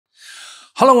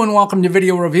Hello and welcome to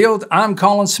Video Revealed. I'm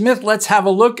Colin Smith. Let's have a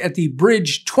look at the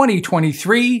Bridge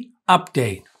 2023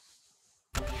 update.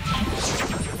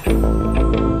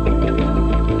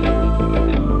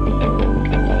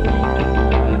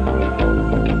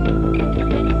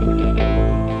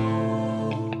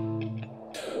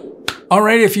 All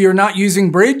right, if you're not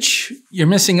using Bridge, you're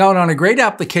missing out on a great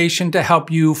application to help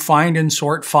you find and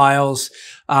sort files.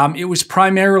 It was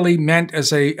primarily meant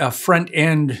as a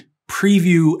front-end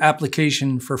preview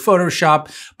application for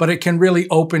Photoshop, but it can really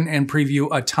open and preview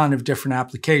a ton of different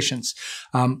applications.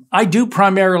 I do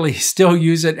primarily still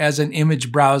use it as an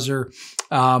image browser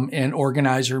and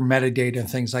organizer, metadata, and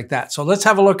things like that. So let's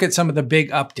have a look at some of the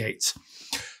big updates.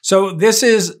 So this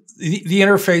is the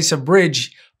interface of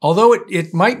Bridge. Although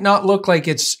it might not look like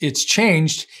it's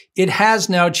changed, it has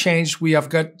now changed. We have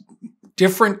got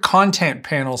different content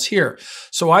panels here.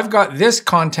 So I've got this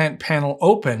content panel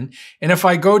open, and if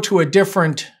I go to a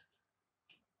different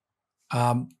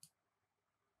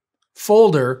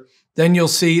folder, then you'll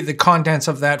see the contents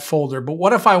of that folder. But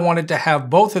what if I wanted to have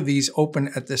both of these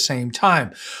open at the same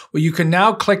time? Well, you can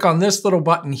now click on this little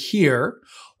button here,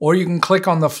 or you can click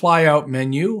on the flyout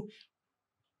menu,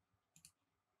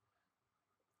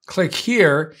 click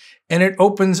here, and it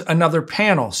opens another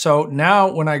panel. So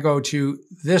now when I go to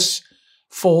this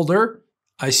folder,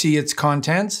 I see its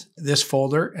contents, this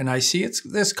folder, and I see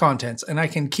this contents. And I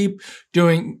can keep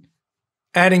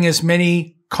adding as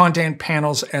many content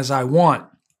panels as I want.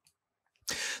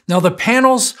 Now the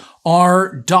panels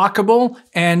are dockable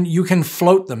and you can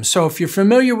float them. So if you're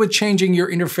familiar with changing your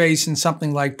interface in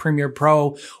something like Premiere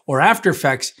Pro or After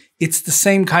Effects, it's the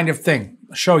same kind of thing.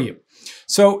 I'll show you.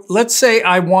 So let's say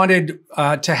I wanted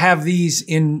to have these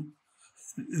in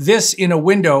a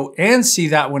window and see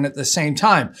that one at the same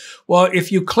time. Well,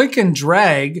 if you click and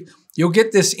drag, you'll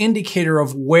get this indicator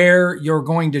of where you're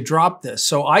going to drop this.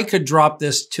 So I could drop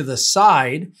this to the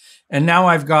side, and now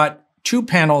I've got two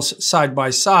panels side by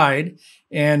side,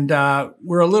 and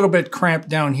we're a little bit cramped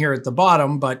down here at the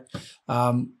bottom, but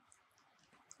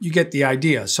you get the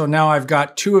idea. So now I've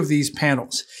got two of these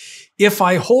panels. If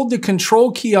I hold the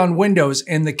Control key on Windows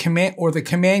and the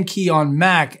Command key on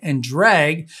Mac and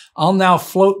drag, I'll now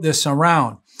float this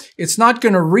around. It's not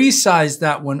going to resize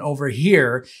that one over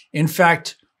here. In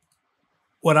fact,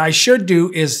 what I should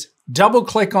do is double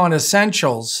click on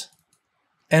Essentials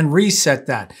and reset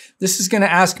that. This is going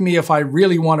to ask me if I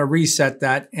really want to reset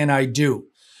that, and I do.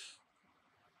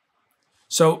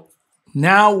 So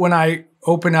now when I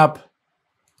open up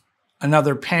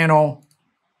another panel,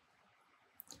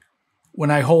 when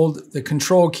I hold the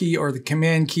Control key or the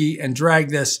Command key and drag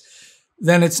this,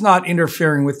 then it's not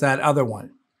interfering with that other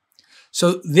one.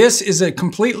 So this is a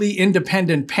completely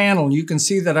independent panel. You can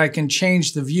see that I can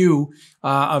change the view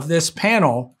of this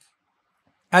panel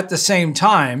at the same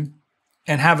time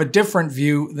and have a different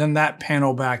view than that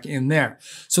panel back in there.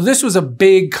 So this was a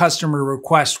big customer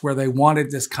request where they wanted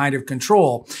this kind of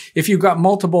control. If you've got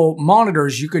multiple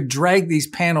monitors, you could drag these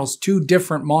panels to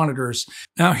different monitors.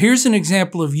 Now here's an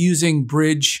example of using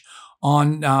Bridge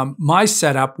on my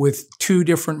setup with two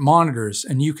different monitors.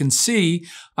 And you can see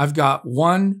I've got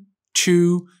 1,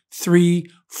 2,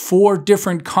 3, 4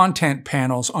 different content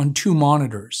panels on two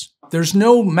monitors. There's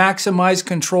no maximize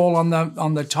control on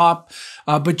the top,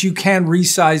 but you can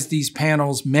resize these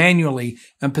panels manually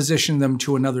and position them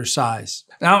to another size.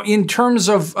 Now, in terms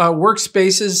of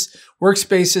workspaces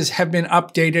have been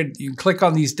updated. You can click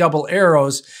on these double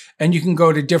arrows and you can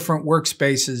go to different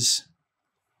workspaces.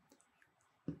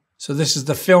 So this is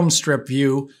the film strip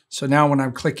view. So now when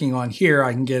I'm clicking on here,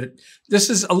 I can get it. This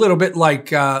is a little bit like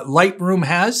Lightroom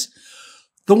has.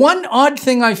 The one odd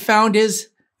thing I found is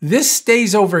this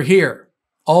stays over here.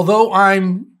 Although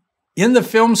I'm in the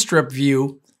film strip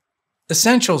view,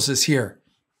 Essentials is here.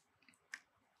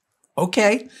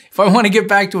 Okay, if I want to get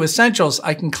back to Essentials,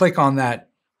 I can click on that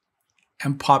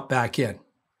and pop back in.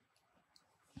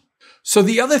 So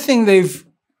the other thing they've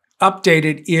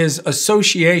updated is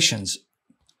associations.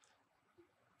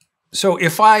 So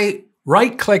if I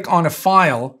right-click on a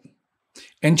file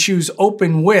and choose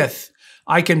Open With,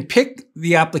 I can pick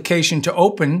the application to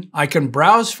open. I can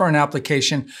browse for an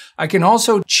application. I can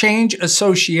also change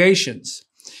associations.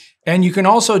 And you can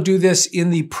also do this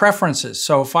in the preferences.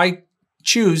 So if I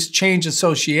choose Change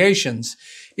Associations,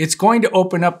 it's going to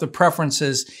open up the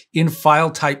preferences in File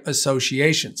Type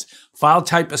Associations. File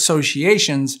Type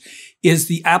Associations is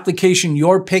the application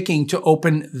you're picking to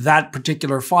open that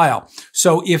particular file.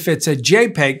 So if it's a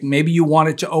JPEG, maybe you want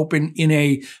it to open in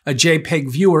a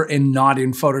JPEG viewer and not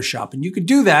in Photoshop. And you could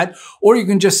do that, or you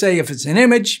can just say, if it's an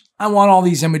image, I want all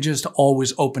these images to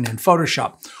always open in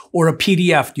Photoshop. Or a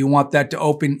PDF, do you want that to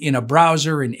open in a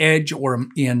browser, in Edge, or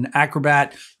in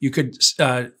Acrobat? You could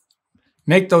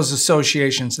make those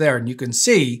associations there, and you can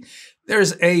see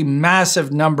there's a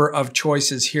massive number of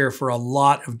choices here for a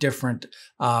lot of different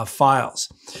files.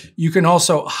 You can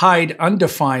also hide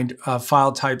undefined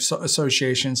file type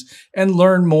associations and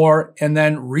learn more, and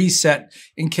then reset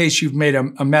in case you've made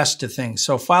a mess to things.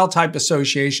 So file type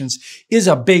associations is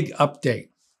a big update.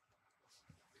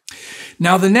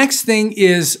 Now, the next thing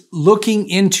is looking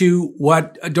into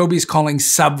what Adobe is calling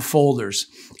subfolders.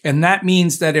 And that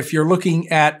means that if you're looking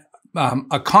at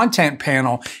a content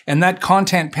panel, and that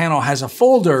content panel has a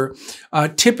folder,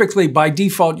 typically by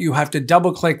default, you have to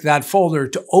double click that folder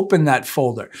to open that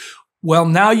folder. Well,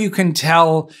 now you can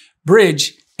tell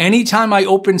Bridge, anytime I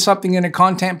open something in a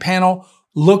content panel,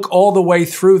 look all the way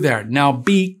through there. Now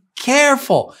be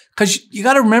careful, because you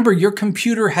got to remember your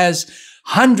computer has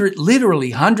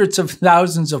literally hundreds of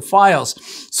thousands of files.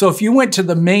 So if you went to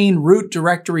the main root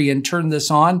directory and turned this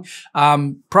on,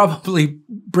 probably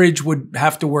Bridge would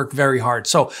have to work very hard.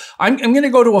 So I'm going to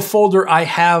go to a folder I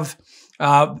have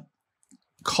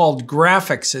called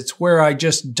graphics. It's where I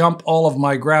just dump all of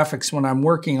my graphics when I'm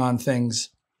working on things.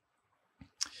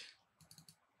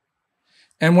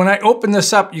 And when I open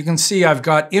this up, you can see I've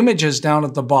got images down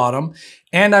at the bottom,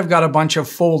 and I've got a bunch of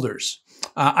folders.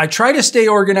 I try to stay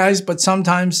organized, but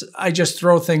sometimes I just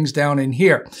throw things down in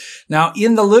here. Now,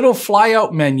 in the little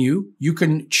flyout menu, you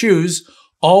can choose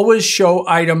always show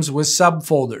items with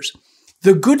subfolders.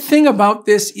 The good thing about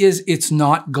this is it's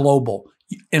not global,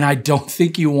 and I don't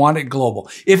think you want it global.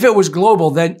 If it was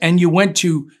global, then and you went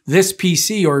to this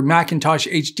PC or Macintosh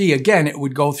HD, again, it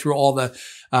would go through all the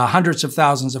hundreds of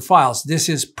thousands of files. This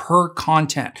is per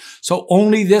content. So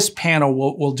only this panel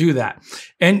will do that.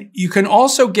 And you can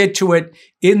also get to it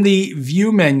in the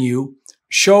view menu,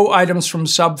 show items from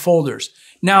subfolders.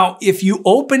 Now, if you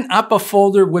open up a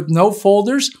folder with no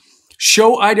folders,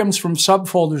 show items from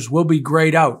subfolders will be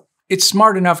grayed out. It's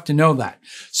smart enough to know that.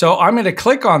 So I'm going to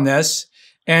click on this,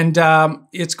 and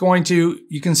it's going to,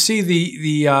 you can see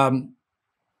the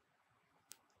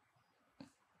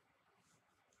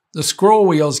scroll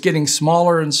wheel is getting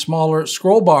smaller and smaller.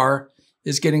 Scroll bar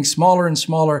is getting smaller and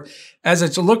smaller as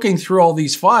it's looking through all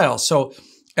these files. So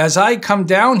as I come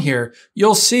down here,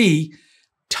 you'll see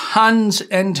tons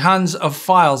and tons of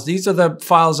files. These are the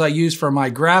files I use for my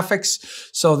graphics.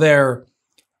 So they're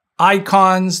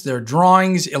icons, they're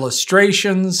drawings,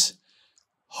 illustrations.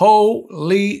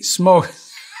 Holy smoke.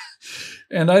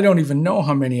 And I don't even know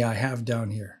how many I have down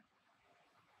here.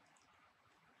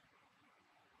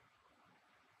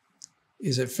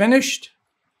 Is it finished?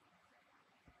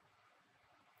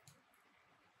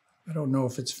 I don't know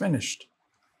if it's finished.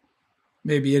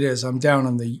 Maybe it is. I'm down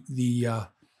on the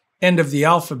end of the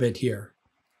alphabet here.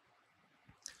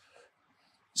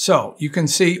 So you can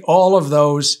see all of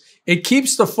those. It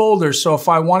keeps the folders. So if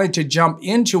I wanted to jump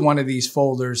into one of these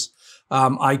folders,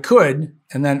 I could,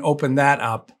 and then open that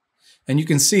up. And you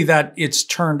can see that it's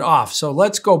turned off. So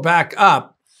let's go back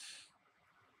up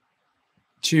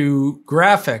to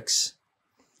graphics.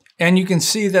 And you can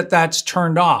see that that's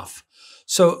turned off.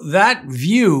 So that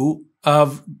view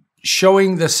of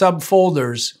showing the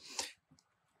subfolders,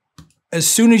 as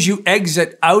soon as you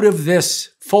exit out of this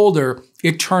folder,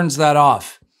 it turns that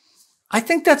off. I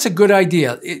think that's a good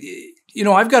idea. You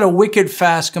know, I've got a wicked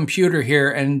fast computer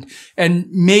here and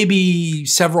maybe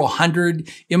several hundred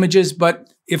images,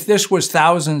 but if this was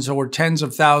thousands or tens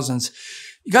of thousands,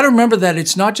 you got to remember that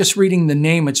it's not just reading the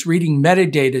name, it's reading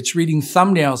metadata, it's reading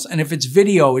thumbnails. And if it's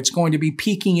video, it's going to be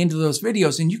peeking into those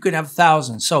videos, and you could have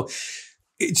thousands. So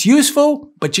it's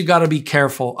useful, but you got to be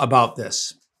careful about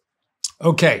this.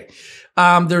 Okay.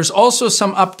 There's also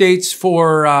some updates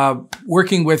for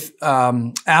working with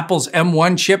Apple's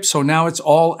M1 chip. So now it's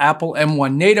all Apple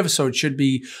M1 native, so it should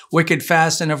be wicked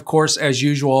fast. And of course, as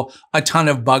usual, a ton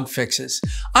of bug fixes.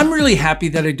 I'm really happy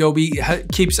that Adobe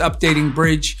keeps updating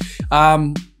Bridge.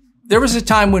 There was a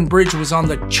time when Bridge was on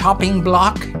the chopping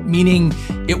block, meaning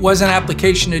it was an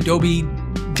application Adobe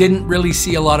didn't really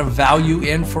see a lot of value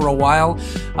in for a while.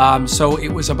 So it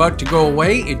was about to go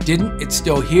away. It didn't. It's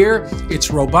still here.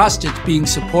 It's robust. It's being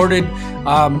supported.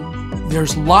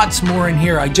 There's lots more in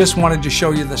here. I just wanted to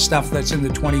show you the stuff that's in the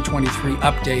 2023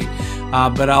 update.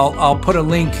 But I'll put a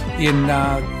link in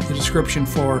the description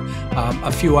for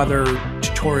a few other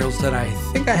tutorials that I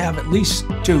think I have at least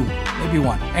 2, maybe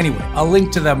 1. Anyway, I'll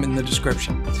link to them in the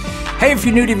description. Hey, if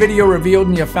you're new to Video Revealed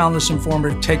and you found this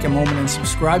informative, take a moment and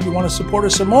subscribe. You want to support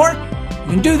us some more?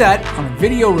 You can do that on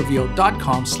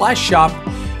videorevealed.com/shop.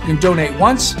 You can donate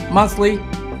once, monthly.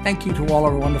 Thank you to all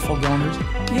our wonderful donors.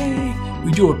 Yay!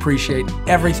 We do appreciate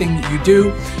everything that you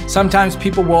do. Sometimes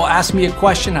people will ask me a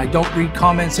question. I don't read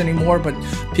comments anymore, but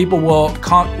people will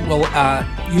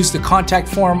use the contact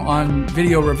form on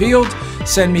Video Revealed,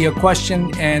 send me a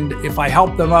question, and if I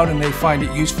help them out and they find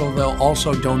it useful, they'll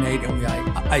also donate, and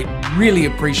I really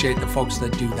appreciate the folks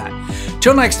that do that.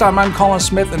 Till next time, I'm Colin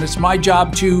Smith, and it's my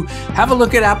job to have a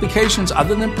look at applications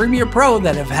other than Premiere Pro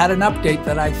that have had an update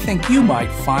that I think you might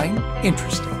find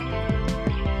interesting.